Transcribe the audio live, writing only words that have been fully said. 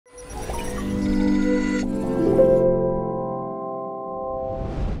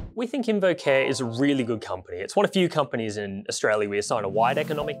We think Invocare is a really good company. It's one of few companies in Australia we assign a wide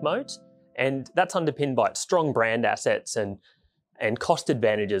economic moat, and that's underpinned by its strong brand assets and cost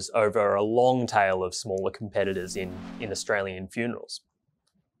advantages over a long tail of smaller competitors in Australian funerals.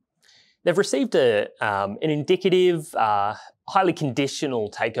 They've received an indicative, highly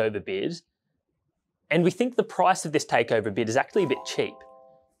conditional takeover bid, and we think the price of this takeover bid is actually a bit cheap.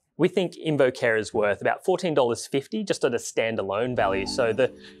 We think Invocare is worth about $14.50 just at a standalone value, so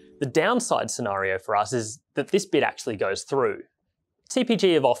the downside scenario for us is that this bid actually goes through.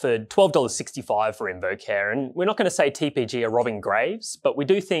 TPG have offered $12.65 for Invocare, and we're not going to say TPG are robbing graves, but we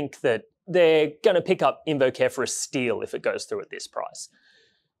do think that they're going to pick up Invocare for a steal if it goes through at this price.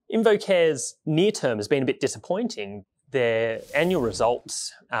 Invocare's near term has been a bit disappointing. Their annual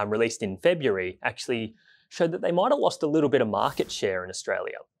results released in February actually showed that they might have lost a little bit of market share in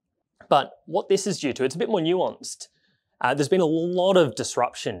Australia. But what this is due to, it's a bit more nuanced. There's been a lot of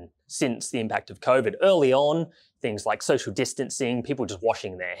disruption since the impact of COVID. Early on, things like social distancing, people just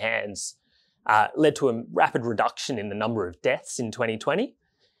washing their hands, led to a rapid reduction in the number of deaths in 2020.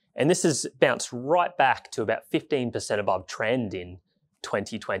 And this has bounced right back to about 15% above trend in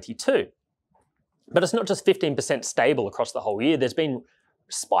 2022. But it's not just 15% stable across the whole year. There's been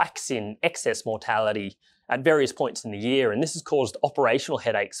spikes in excess mortality at various points in the year, and this has caused operational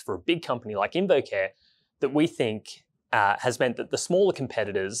headaches for a big company like Invocare that we think has meant that the smaller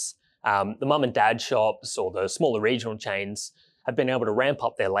competitors, the mum and dad shops or the smaller regional chains, have been able to ramp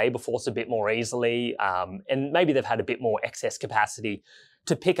up their labour force a bit more easily, and maybe they've had a bit more excess capacity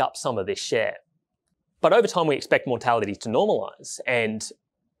to pick up some of this share. But over time, we expect mortality to normalise, and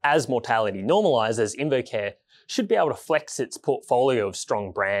as mortality normalises, Invocare should be able to flex its portfolio of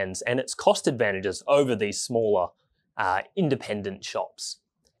strong brands and its cost advantages over these smaller independent shops.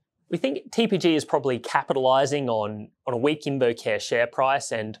 We think TPG is probably capitalising on a weak Invocare share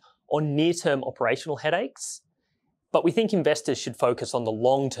price and on near-term operational headaches, but we think investors should focus on the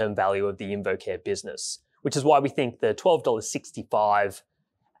long-term value of the Invocare business, which is why we think the $12.65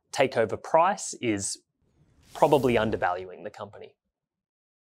 takeover price is probably undervaluing the company.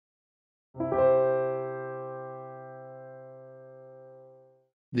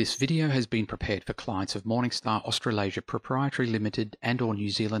 This video has been prepared for clients of Morningstar Australasia Proprietary Limited and or New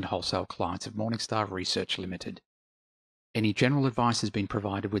Zealand wholesale clients of Morningstar Research Limited. Any general advice has been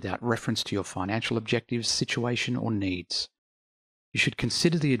provided without reference to your financial objectives, situation or needs. You should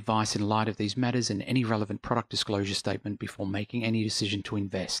consider the advice in light of these matters and any relevant product disclosure statement before making any decision to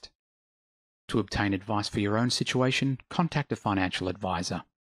invest. To obtain advice for your own situation, contact a financial advisor.